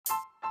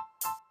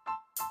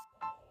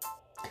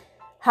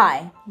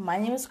Hi, my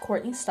name is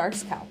Courtney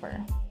Starks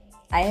Cowper.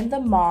 I am the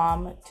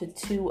mom to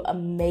two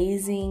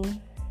amazing,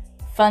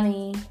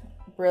 funny,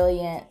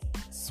 brilliant,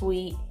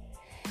 sweet,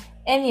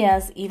 and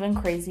yes, even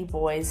crazy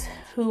boys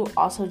who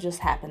also just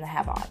happen to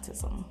have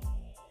autism.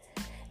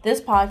 This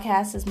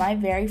podcast is my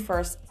very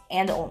first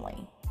and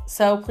only,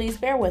 so please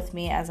bear with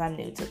me as I'm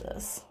new to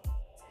this.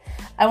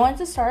 I wanted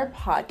to start a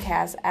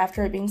podcast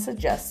after it being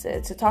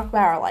suggested to talk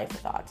about our life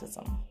with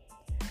autism,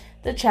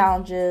 the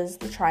challenges,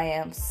 the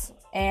triumphs,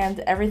 and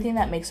everything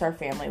that makes our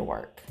family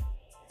work.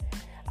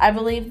 I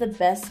believe the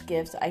best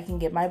gifts I can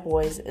give my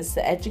boys is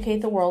to educate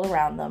the world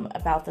around them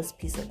about this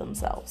piece of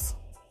themselves.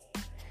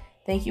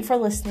 Thank you for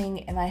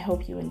listening, and I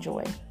hope you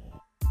enjoy.